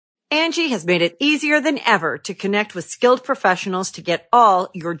Angie has made it easier than ever to connect with skilled professionals to get all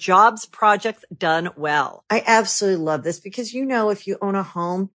your jobs projects done well. I absolutely love this because, if you own a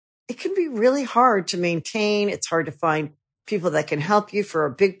home, it can be really hard to maintain. It's hard to find people that can help you for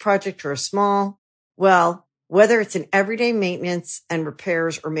a big project or a small. Well, whether it's in everyday maintenance and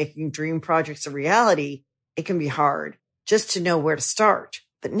repairs or making dream projects a reality, it can be hard just to know where to start.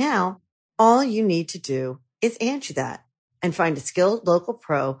 But now all you need to do is Angie that and find a skilled local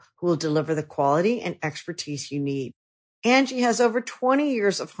pro who will deliver the quality and expertise you need. Angie has over 20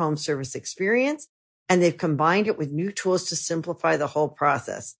 years of home service experience, and they've combined it with new tools to simplify the whole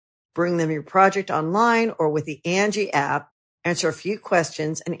process. Bring them your project online or with the Angie app, answer a few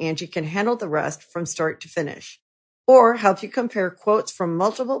questions, and Angie can handle the rest from start to finish. Or help you compare quotes from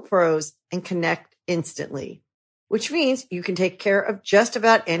multiple pros and connect instantly, which means you can take care of just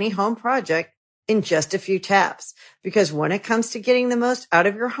about any home project in just a few taps. Because when it comes to getting the most out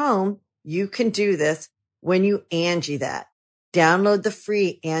of your home, you can do this when you Angie that. Download the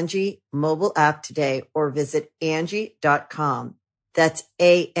free Angie mobile app today or visit Angie.com. That's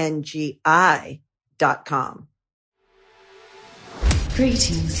ANGI.com.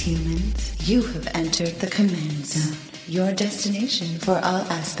 Greetings, humans. You have entered the Command Zone, your destination for all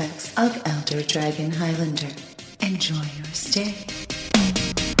aspects of Elder Dragon Highlander. Enjoy your stay.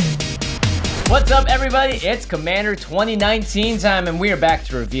 What's up, everybody? It's Commander 2019 time, and we are back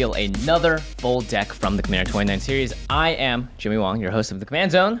to reveal another full deck from the Commander 2019 series. I am Jimmy Wong, your host of the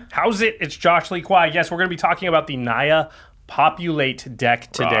Command Zone. How's it? It's Josh Lee Kwai. Yes, we're going to be talking about the NAYA Populate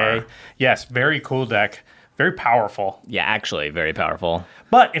deck today. Rawr. Yes, very cool deck. Very powerful. Yeah, actually, very powerful.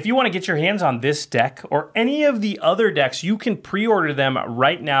 But if you want to get your hands on this deck or any of the other decks, you can pre-order them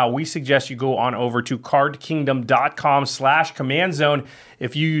right now. We suggest you go on over to cardkingdom.com/command zone.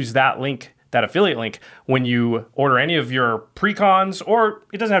 If you use that link, that affiliate link, when you order any of your precons, or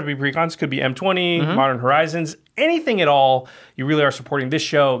it doesn't have to be precons, it could be M20, Modern Horizons, anything at all, you really are supporting this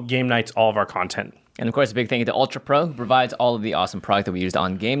show, game nights, all of our content. And of course, a big thank you to Ultra Pro, who provides all of the awesome product that we used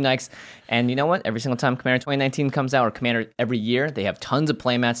on game nights. And you know what? Every single time Commander 2019 comes out, or Commander every year, they have tons of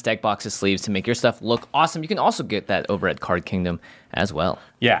playmats, deck boxes, sleeves to make your stuff look awesome. You can also get that over at Card Kingdom as well.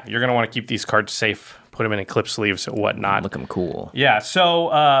 Yeah, you're going to want to keep these cards safe, put them in clip sleeves and whatnot. Look them cool. Yeah, so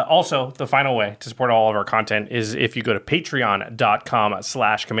also the final way to support all of our content is if you go to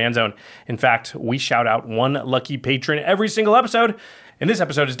patreon.com/command zone. In fact, we shout out one lucky patron every single episode. And this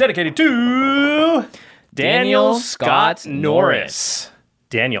episode is dedicated to Daniel Scott Norris.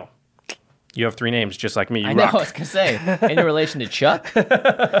 Daniel, you have 3 names just like me. You I rock. know, I was going to say. Any relation to Chuck?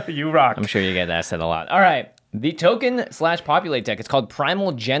 You rock. I'm sure you get asked that a lot. All right. The token/populate deck, it's called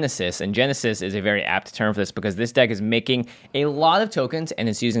Primal Genesis, and Genesis is a very apt term for this because this deck is making a lot of tokens, and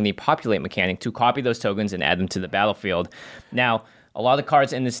it's using the populate mechanic to copy those tokens and add them to the battlefield. Now, a lot of the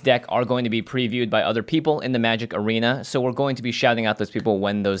cards in this deck are going to be previewed by other people in the Magic arena, so we're going to be shouting out those people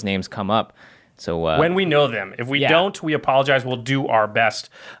when those names come up. So when we know them. If we don't, we apologize. We'll do our best.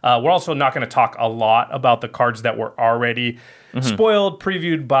 We're also not going to talk a lot about the cards that were already spoiled,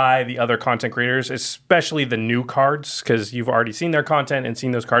 previewed by the other content creators, especially the new cards, because you've already seen their content and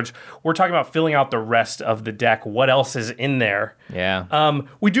seen those cards. We're talking about filling out the rest of the deck. What else is in there? Yeah.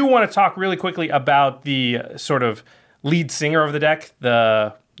 We do want to talk really quickly about the sort of lead singer of the deck,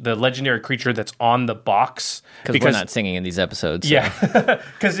 the legendary creature that's on the box. Because we're not singing in these episodes. So. Yeah,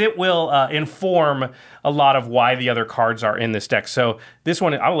 because it will inform a lot of why the other cards are in this deck. So this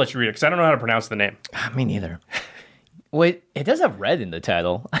one, I'll let you read it because I don't know how to pronounce the name. Me neither. Wait, it does have red in the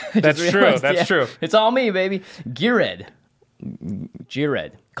title. That's true. That's true. It's all me, baby. Gired.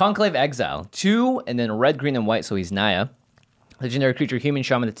 Conclave Exile. 2, and then red, green, and white, so he's NAYA. Legendary creature, human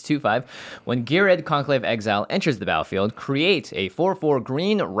shaman, that's 2/5. When Gired Conclave Exile enters the battlefield, create a 4/4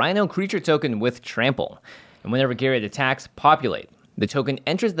 green rhino creature token with trample. And whenever Gired attacks, populate. The token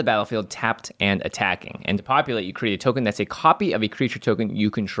enters the battlefield tapped and attacking. And to populate, you create a token that's a copy of a creature token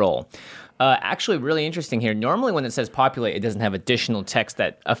you control. Actually, really interesting here. Normally, when it says populate, it doesn't have additional text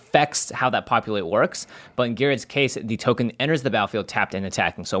that affects how that populate works. But in Gired's case, the token enters the battlefield tapped and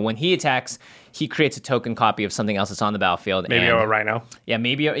attacking. So when he attacks, he creates a token copy of something else that's on the battlefield. Maybe a rhino.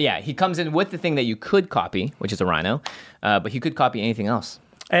 Yeah, he comes in with the thing that you could copy, which is a rhino. But he could copy anything else.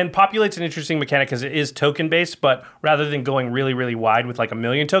 And Populate's an interesting mechanic because it is token-based, but rather than going really, really wide with like 1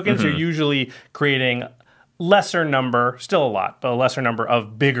 million tokens, you're usually creating lesser number, still a lot, but a lesser number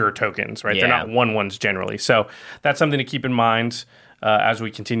of bigger tokens, right? Yeah. They're not 1/1s generally. So that's something to keep in mind as we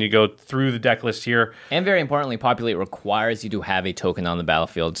continue to go through the deck list here. And very importantly, Populate requires you to have a token on the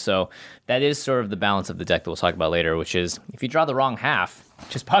battlefield. So that is sort of the balance of the deck that we'll talk about later, which is if you draw the wrong half,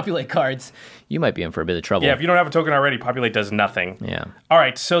 just Populate cards, you might be in for a bit of trouble. Yeah, if you don't have a token already, Populate does nothing. Yeah. All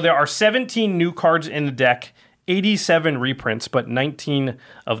right, so there are 17 new cards in the deck, 87 reprints, but 19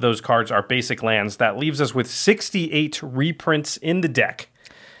 of those cards are basic lands. That leaves us with 68 reprints in the deck.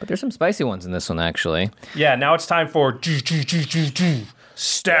 But there's some spicy ones in this one, actually. Yeah, now it's time for stats.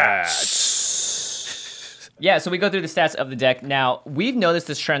 Yeah, so we go through the stats of the deck. Now, we've noticed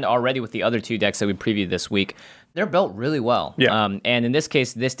this trend already with the other two decks that we previewed this week. They're built really well. Yeah. And in this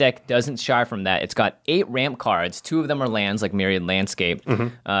case, this deck doesn't shy from that. It's got 8 ramp cards. 2 of them are lands, like Myriad Landscape.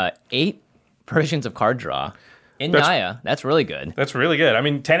 8 versions of card draw. In NAYA, that's really good. That's really good. I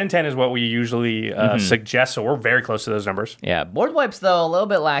mean, 10 and 10 is what we usually suggest, so we're very close to those numbers. Yeah, board wipes, though, a little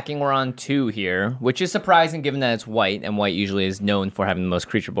bit lacking. We're on 2 here, which is surprising given that it's white, and white usually is known for having the most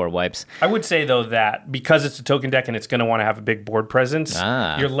creature board wipes. I would say, though, that because it's a token deck and it's going to want to have a big board presence,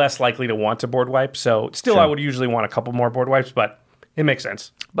 you're less likely to want to board wipe. So still, I would usually want a couple more board wipes, but it makes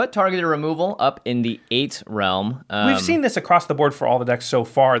sense. But targeted removal up in the 8 realm. We've seen this across the board for all the decks so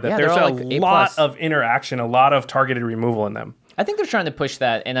far, that there's a lot of interaction, a lot of targeted removal in them. I think they're trying to push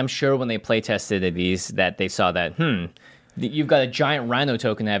that, and I'm sure when they play tested these, that they saw that, you've got a giant Rhino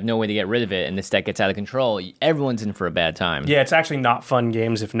token and have no way to get rid of it, and this deck gets out of control. Everyone's in for a bad time. Yeah, it's actually not fun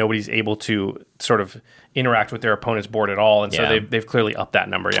games if nobody's able to sort of interact with their opponent's board at all, and so they've clearly upped that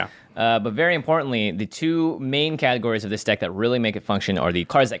number, yeah. But very importantly, the 2 main categories of this deck that really make it function are the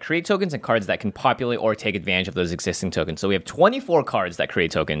cards that create tokens and cards that can populate or take advantage of those existing tokens. So we have 24 cards that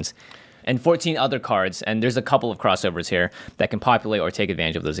create tokens and 14 other cards, and there's a couple of crossovers here that can populate or take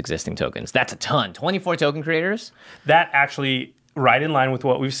advantage of those existing tokens. That's a ton. 24 token creators? That actually right in line with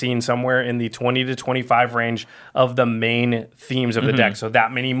what we've seen somewhere in the 20 to 25 range of the main themes of the deck. So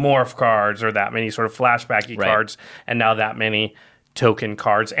that many morph cards or that many sort of flashbacky cards, and now that many token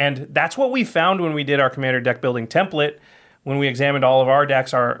cards. And that's what we found when we did our Commander deck building template. When we examined all of our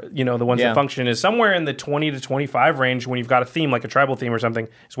decks, the ones that function, is somewhere in the 20 to 25 range when you've got a theme, like a tribal theme or something,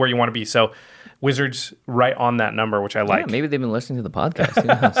 is where you want to be. So Wizards right on that number, which I like. Yeah, maybe they've been listening to the podcast. Who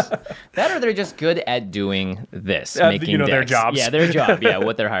knows? That or they're just good at doing this, making decks. Their jobs. Yeah, their job. Yeah,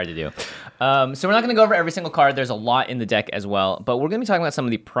 what they're hired to do. So we're not going to go over every single card. There's a lot in the deck as well. But we're going to be talking about some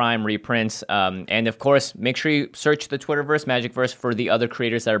of the Prime reprints. And, of course, make sure you search the Twitterverse, Magicverse, for the other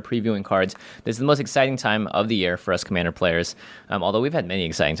creators that are previewing cards. This is the most exciting time of the year for us Commander players. Although we've had many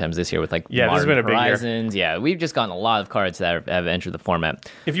exciting times this year with, like, this has been a big Horizons. Year. Yeah, we've just gotten a lot of cards that have entered the format.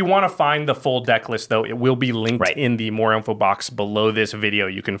 If you want to find the full deck list, though, it will be linked in the More Info box below this video.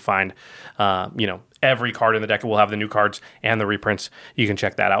 You can find, every card in the deck. Will have the new cards and the reprints. You can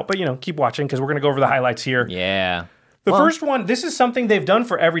check that out. But, keep watching because we're going to go over the highlights here. Yeah. The first one, this is something they've done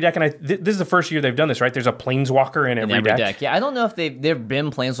for every deck, and this is the first year they've done this, right? There's a Planeswalker in every deck. Yeah, I don't know if there've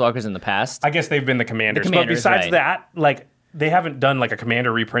been Planeswalkers in the past. I guess they've been the commanders. But besides that, like, they haven't done like a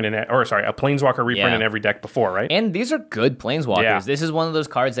commander reprint a Planeswalker reprint in every deck before, right? And these are good Planeswalkers. Yeah. This is one of those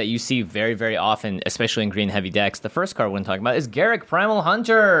cards that you see very, very often, especially in green heavy decks. The first card we're going to talk about is Garruk, Primal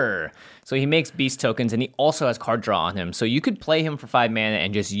Hunter. So he makes beast tokens, and he also has card draw on him. So you could play him for 5 mana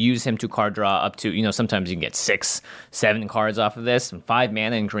and just use him to card draw up to, sometimes you can get 6, 7 cards off of this, and 5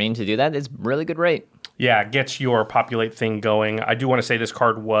 mana in green to do that. It's really good rate. Yeah, gets your populate thing going. I do want to say this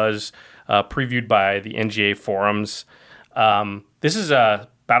card was previewed by the NGA forums. This is about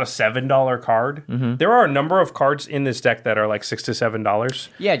a $7 card. Mm-hmm. There are a number of cards in this deck that are like $6 to $7.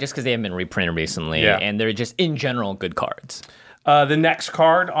 Yeah, just because they haven't been reprinted recently, and they're just in general good cards. The next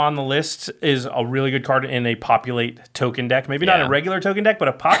card on the list is a really good card in a populate token deck. Maybe not a regular token deck, but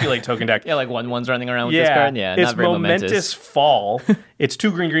a populate token deck. Yeah, like 1/1s running around with this card. Yeah, it's not very Momentous Fall. It's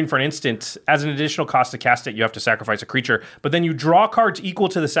 2 green for an instant. As an additional cost to cast it, you have to sacrifice a creature. But then you draw cards equal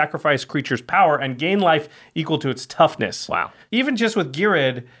to the sacrificed creature's power and gain life equal to its toughness. Wow. Even just with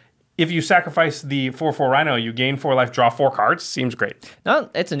Girrid, if you sacrifice the 4/4 Rhino, you gain 4 life, draw 4 cards. Seems great. No,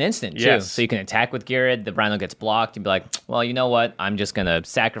 it's an instant, too. Yes. So you can attack with Girrid, the Rhino gets blocked, you'd be like, well, you know what? I'm just going to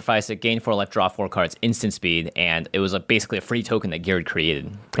sacrifice it, gain 4 life, draw 4 cards, instant speed, and it was basically a free token that Girrid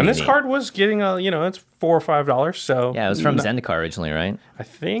created. And this card was getting it's $4 or $5, so... Yeah, it was from Zendikar originally, right? I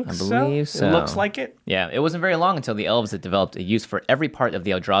believe so. It looks like it. Yeah, it wasn't very long until the elves had developed a use for every part of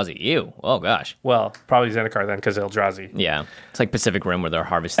the Eldrazi. Ew. Oh, gosh. Well, probably Zendikar then, because Eldrazi. Yeah. It's like Pacific Rim where they're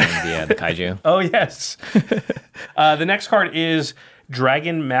harvesting the kaiju. Oh, yes. The next card is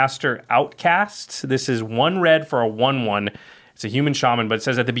Dragon Master Outcast. This is 1 red for a 1/1. It's a human shaman, but it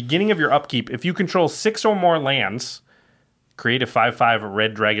says at the beginning of your upkeep, if you control 6 or more lands, create a 5/5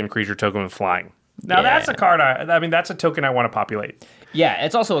 red dragon creature token with flying. Now that's a card, that's a token I want to populate. Yeah,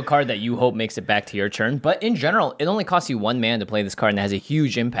 it's also a card that you hope makes it back to your turn, but in general, it only costs you 1 mana to play this card and it has a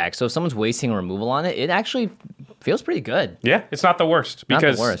huge impact. So if someone's wasting removal on it, it actually feels pretty good. Yeah, it's not the worst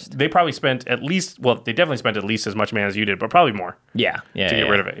because they probably spent they definitely spent at least as much mana as you did, but probably more. To get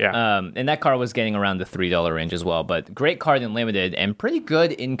rid of it. And that card was getting around the $3 range as well, but great card in limited and pretty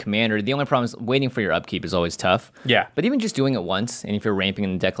good in Commander. The only problem is waiting for your upkeep is always tough. Yeah. But even just doing it once, and if you're ramping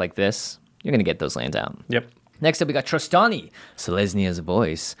in a deck like this, you're going to get those lands out. Yep. Next up, we got Trostani, Selesnya's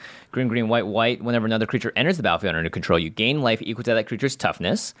Voice. Green, green, white, white. Whenever another creature enters the battlefield under control, you gain life equal to that creature's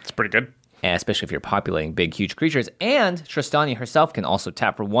toughness. It's pretty good. And especially if you're populating big, huge creatures. And Trostani herself can also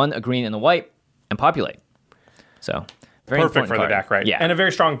tap for 1, a green, and a white, and populate. So, very perfect for card. the deck, right? Yeah. And a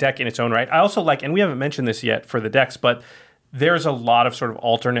very strong deck in its own right. I also like, and we haven't mentioned this yet for the decks, but there's a lot of sort of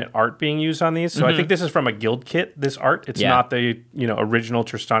alternate art being used on these. So I think this is from a guild kit, this art. It's not the original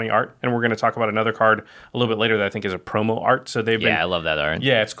Trostani art. And we're going to talk about another card a little bit later that I think is a promo art. So they've been... Yeah, I love that art.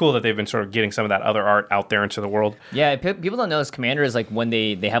 Yeah, it's cool that they've been sort of getting some of that other art out there into the world. Yeah, people don't know this. Commander is like when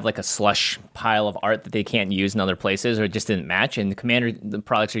they have like a slush pile of art that they can't use in other places or it just didn't match. And the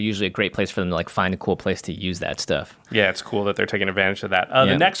products are usually a great place for them to like find a cool place to use that stuff. Yeah, it's cool that they're taking advantage of that.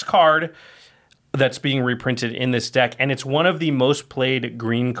 The next card that's being reprinted in this deck, and it's one of the most played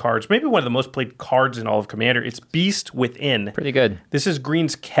green cards, maybe one of the most played cards in all of Commander. It's Beast Within. Pretty good. This is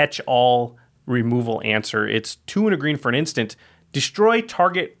green's catch-all removal answer. It's 2 and a green for an instant. Destroy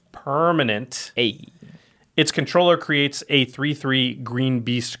target permanent. Hey. Its controller creates a 3/3 green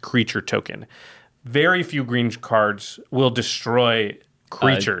beast creature token. Very few green cards will destroy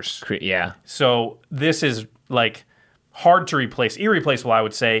creatures. So this is like hard to replace, irreplaceable, I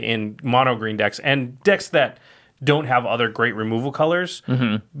would say, in mono green decks and decks that don't have other great removal colors.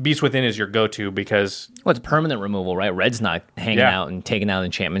 Beast Within is your go-to because... Well, it's permanent removal, right? Red's not hanging out and taking out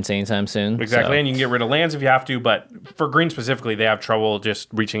enchantments anytime soon. Exactly, so. And you can get rid of lands if you have to, but for green specifically, they have trouble just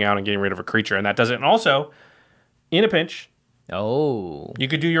reaching out and getting rid of a creature, and that does it. And also, in a pinch... Oh. You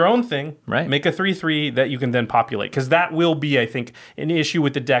could do your own thing. Right. Make a 3/3 that you can then populate. Because that will be, I think, an issue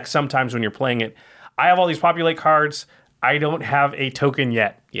with the deck sometimes when you're playing it. I have all these populate cards. I don't have a token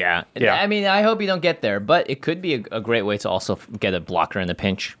yet. Yeah. I mean, I hope you don't get there, but it could be a great way to also get a blocker in the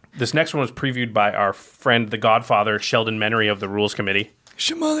pinch. This next one was previewed by our friend, the Godfather, Sheldon Menery of the Rules Committee.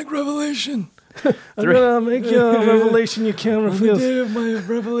 Shamanic Revelation. I'm gonna make you a revelation you can't refuse. The day of my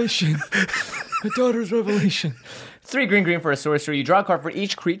revelation. My daughter's revelation. 3 green green for a sorcerer. You draw a card for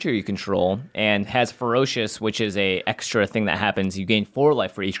each creature you control, and has Ferocious, which is a extra thing that happens. You gain 4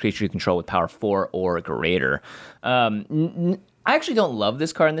 life for each creature you control with power 4 or greater. I actually don't love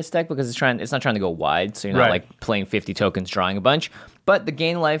this card in this deck because it's not trying to go wide, so you're not like playing 50 tokens, drawing a bunch. But the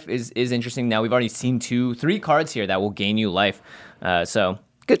gain life is interesting. Now we've already seen 3 cards here that will gain you life. So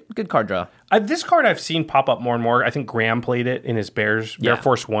good card draw. This card I've seen pop up more and more. I think Graham played it in his Bear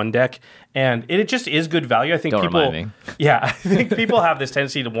Force 1 deck, and it just is good value. I think remind me. Yeah, I think people have this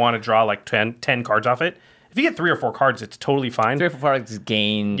tendency to want to draw like 10 cards off it. If you get 3 or 4 cards, it's totally fine. 3 or 4 cards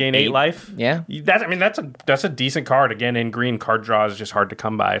gain 8 life. Yeah, that's a decent card. Again, in green, card draw is just hard to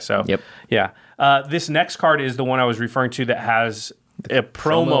come by. So yeah. This next card is the one I was referring to that has a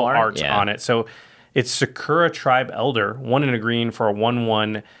promo art on it. So it's Sakura Tribe Elder, 1 and a green for a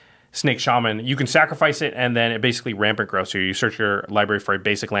 1/1 Snake Shaman. You can sacrifice it, and then it basically rampant grows. So you search your library for a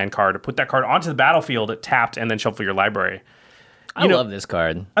basic land card, put that card onto the battlefield, tapped, and then shuffle your library. I love this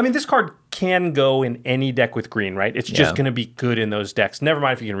card. I mean, this card can go in any deck with green, right? It's just going to be good in those decks. Never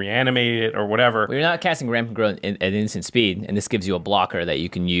mind if you can reanimate it or whatever. Well, you're not casting Rampant Growth at instant speed, and this gives you a blocker that you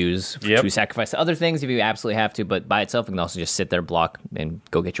can use to sacrifice other things if you absolutely have to, but by itself, it can also just sit there, block, and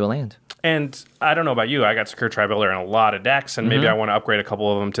go get you a land. And I don't know about you, I got Sakura Tribe Elder in a lot of decks, and maybe I want to upgrade a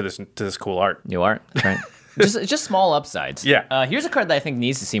couple of them to this cool art. You are? That's right. just small upsides. Yeah. Here's a card that I think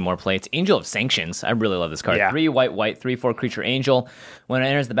needs to see more play. It's Angel of Sanctions. I really love this card. Yeah. 3 white, 3/4 creature angel. When it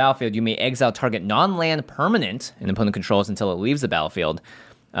enters the battlefield, you may exile target non-land permanent an opponent controls until it leaves the battlefield.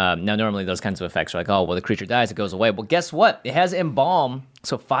 Now, normally those kinds of effects are like, oh, well, the creature dies, it goes away. Well, guess what? It has Embalm,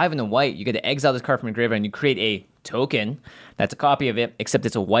 so 5 and a white. You get to exile this card from your graveyard, and you create a token that's a copy of it, except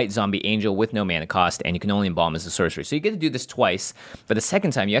it's a white zombie angel with no mana cost, and you can only Embalm as a sorcery. So you get to do this twice, but the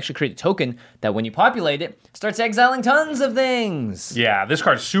second time, you actually create a token that when you populate it, starts exiling tons of things. Yeah, this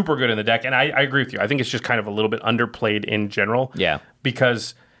card's super good in the deck, and I agree with you. I think it's just kind of a little bit underplayed in general. Yeah.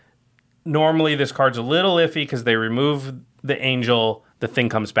 Because normally this card's a little iffy because they remove the angel, the thing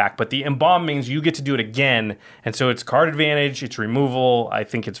comes back. But the Embalm means you get to do it again. And so it's card advantage, it's removal. I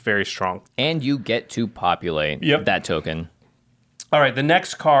think it's very strong. And you get to populate that token. All right, the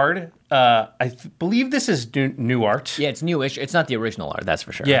next card, I believe this is new art. Yeah, it's newish. It's not the original art, that's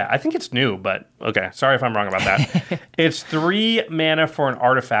for sure. Yeah, I think it's new, but okay. Sorry if I'm wrong about that. It's 3 mana for an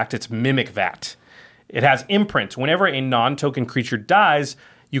artifact. It's Mimic Vat. It has imprint. Whenever a non-token creature dies,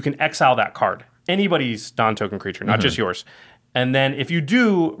 you can exile that card. Anybody's non-token creature, not just yours. And then if you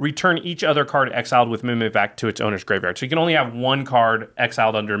do, return each other card exiled with Mimic Vat to its owner's graveyard. So you can only have 1 card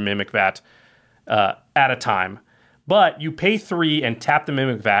exiled under Mimic Vat at a time. But you pay 3 and tap the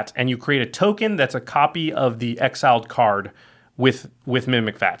Mimic Vat, and you create a token that's a copy of the exiled card with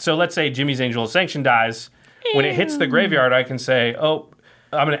Mimic Vat. So let's say Jimmy's Angel of Sanction dies. When it hits the graveyard, I can say, oh,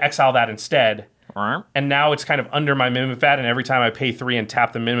 I'm going to exile that instead. And now it's kind of under my Mimic Vat, and every time I pay 3 and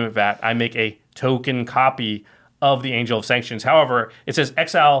tap the Mimic Vat, I make a token copy of the Angel of Sanctions. However, it says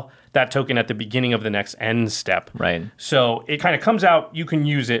exile that token at the beginning of the next end step. Right. So it kind of comes out, you can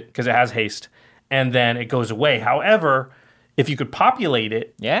use it because it has haste, and then it goes away. However, if you could populate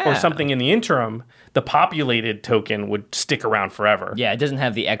it or something in the interim, the populated token would stick around forever. Yeah, it doesn't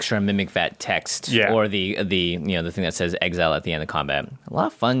have the extra Mimic Vat text or the the thing that says exile at the end of combat. A lot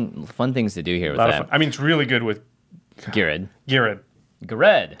of fun things to do here with that. I mean, it's really good with Girid.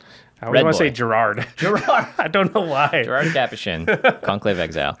 Gared. I always want to say Gerard. I don't know why. Gerard Capuchin. Conclave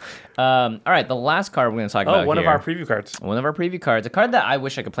Exile. All right, the last card we're going to talk about one here. of our preview cards. One of our preview cards. A card that I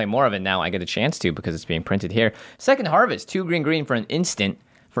wish I could play more of, and now I get a chance to because it's being printed here. Second Harvest. 2 green for an instant.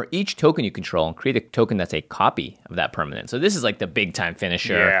 For each token you control, create a token that's a copy of that permanent. So this is like the big time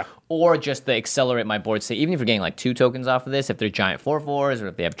finisher. Yeah. Or just the accelerate my board state. Even if you're getting like 2 tokens off of this, if they're giant 4/4s, or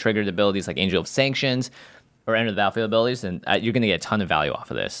if they have triggered abilities like Angel of Sanctions, or enter the battlefield abilities, then you're going to get a ton of value off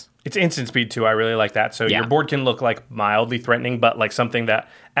of this. It's instant speed too. I really like that. So your board can look like mildly threatening, but like something that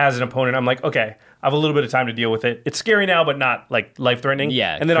as an opponent, I'm like, okay, I have a little bit of time to deal with it. It's scary now, but not like life threatening.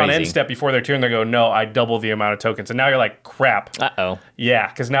 Yeah. And then on end step before their turn, they go, no, I double the amount of tokens. And now you're like, crap. Uh-oh. Yeah,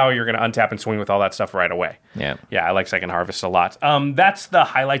 because now you're going to untap and swing with all that stuff right away. Yeah. Yeah, I like Second Harvest a lot. That's the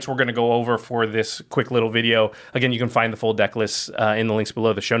highlights we're going to go over for this quick little video. Again, you can find the full deck list in the links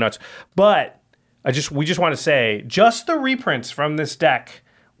below the show notes. But we just want to say, just the reprints from this deck,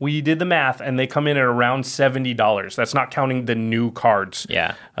 we did the math, and they come in at around $70. That's not counting the new cards.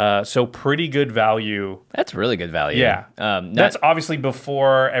 Yeah. So pretty good value. That's really good value. Yeah. That's obviously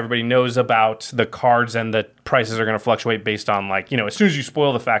before everybody knows about the cards, and the prices are going to fluctuate based on, like, as soon as you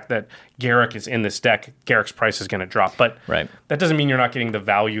spoil the fact that Garruk is in this deck, Garruk's price is going to drop. But that doesn't mean you're not getting the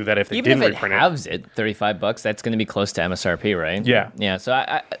value that if they didn't reprint it. Even if it halves it, $35, that's going to be close to MSRP, right? Yeah. Yeah. So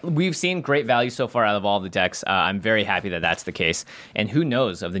we've seen great value so far out of all the decks. I'm very happy that that's the case. And who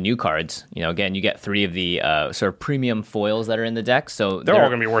knows of the new cards? Again, you get 3 of the sort of premium foils that are in the deck. So they're all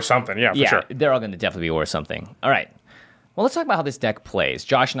going to be worth something. Yeah, for sure. They're all going to definitely be worth something. All right. Well, let's talk about how this deck plays.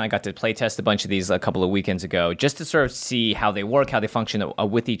 Josh and I got to play test a bunch of these a couple of weekends ago just to sort of see how they work, how they function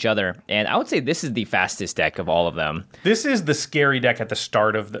with each other. And I would say this is the fastest deck of all of them. This is the scary deck at the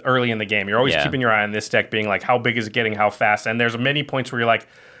start of early in the game. You're always keeping your eye on this deck being like, how big is it getting, how fast? And there's many points where you're like,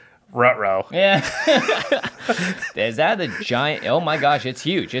 ruh-roh. Yeah. Is that a giant... Oh my gosh, it's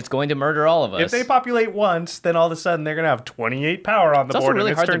huge. It's going to murder all of us. If they populate once, then all of a sudden they're going to have 28 power on the board. It's also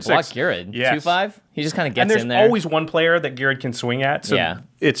really hard to block 6. Girid. Yes. 2/5? He just kind of gets in there. And there's always one player that Girid can swing at, so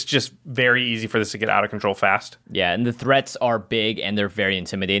it's just very easy for this to get out of control fast. Yeah, and the threats are big and they're very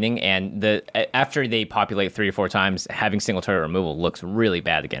intimidating, and after they populate 3 or 4 times, having single turret removal looks really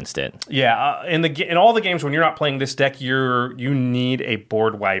bad against it. Yeah, in all the games when you're not playing this deck, you need a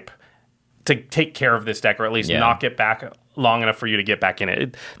board wipe to take care of this deck, or at least knock it back long enough for you to get back in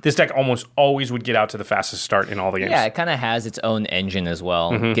it. This deck almost always would get out to the fastest start in all the games. Yeah, it kind of has its own engine as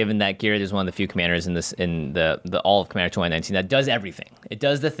well, given that Girid is one of the few commanders in the all of Commander 2019 that does everything. It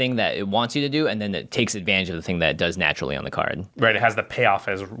does the thing that it wants you to do, and then it takes advantage of the thing that it does naturally on the card. Right, it has the payoff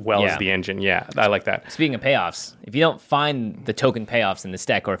as well as the engine. Yeah, I like that. Speaking of payoffs, if you don't find the token payoffs in this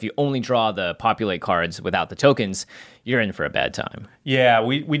deck, or if you only draw the populate cards without the tokens, you're in for a bad time. Yeah,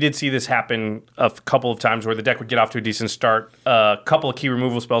 we did see this happen a couple of times where the deck would get off to a decent start. A couple of key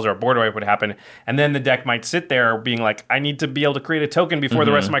removal spells or a board wipe would happen, and then the deck might sit there being like, I need to be able to create a token before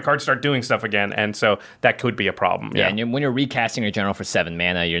the rest of my cards start doing stuff again, and so that could be a problem. Yeah, and when you're recasting your general for 7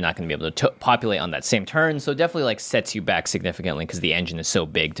 mana, you're not going to be able to populate on that same turn, so it definitely sets you back significantly because the engine is so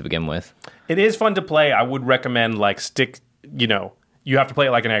big to begin with. It is fun to play. I would recommend you have to play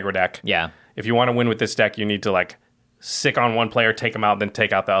it like an aggro deck. Yeah. If you want to win with this deck, you need to sick on one player, take them out, then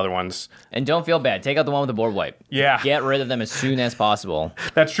take out the other ones. And don't feel bad. Take out the one with the board wipe. Yeah. Get rid of them as soon as possible.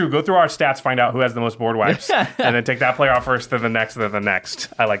 That's true. Go through our stats, find out who has the most board wipes, and then take that player off first, then the next, then the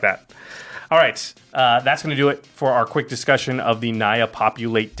next. I like that. All right, that's going to do it for our quick discussion of the NAYA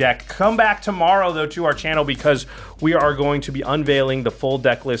Populate deck. Come back tomorrow, though, to our channel because we are going to be unveiling the full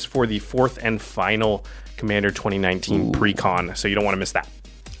deck list for the fourth and final Commander 2019 pre-con, so you don't want to miss that.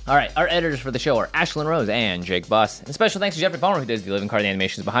 All right, our editors for the show are Ashlyn Rose and Jake Buss. And special thanks to Jeffrey Palmer, who does the living card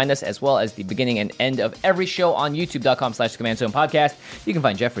animations behind us, as well as the beginning and end of every show on youtube.com/CommandZone Podcast. You can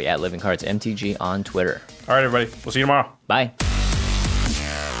find Jeffrey at Living Cards MTG on Twitter. All right, everybody. We'll see you tomorrow. Bye.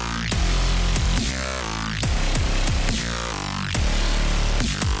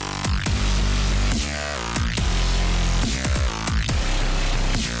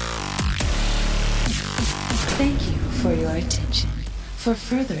 Thank you for your attention. For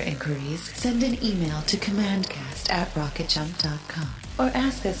further inquiries, send an email to commandcast@rocketjump.com or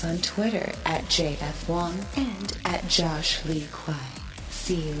ask us on Twitter at JFWong and at Josh Lee Kwai.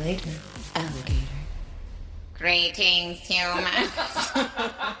 See you later, alligator. Greetings, humans.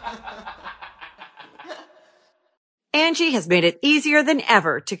 Angie has made it easier than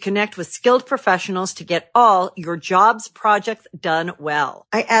ever to connect with skilled professionals to get all your jobs projects done well.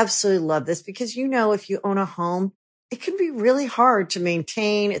 I absolutely love this because, you know, if you own a home, it can be really hard to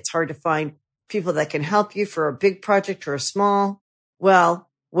maintain. It's hard to find people that can help you for a big project or a small. Well,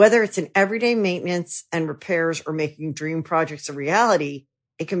 whether it's in everyday maintenance and repairs or making dream projects a reality,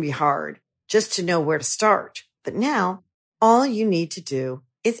 it can be hard just to know where to start. But now all you need to do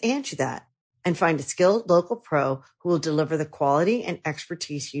is Angie that and find a skilled local pro who will deliver the quality and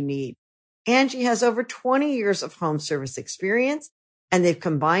expertise you need. Angie has over 20 years of home service experience, and they've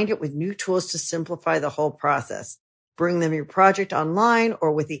combined it with new tools to simplify the whole process. Bring them your project online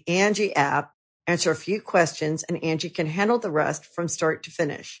or with the Angie app, answer a few questions, and Angie can handle the rest from start to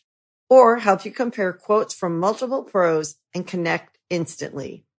finish. Or help you compare quotes from multiple pros and connect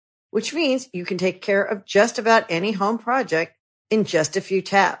instantly, which means you can take care of just about any home project in just a few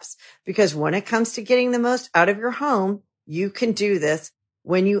taps. Because when it comes to getting the most out of your home, you can do this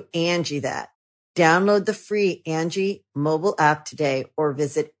when you Angie that. Download the free Angie mobile app today or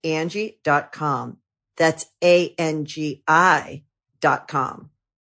visit Angie.com. That's ANGI.com.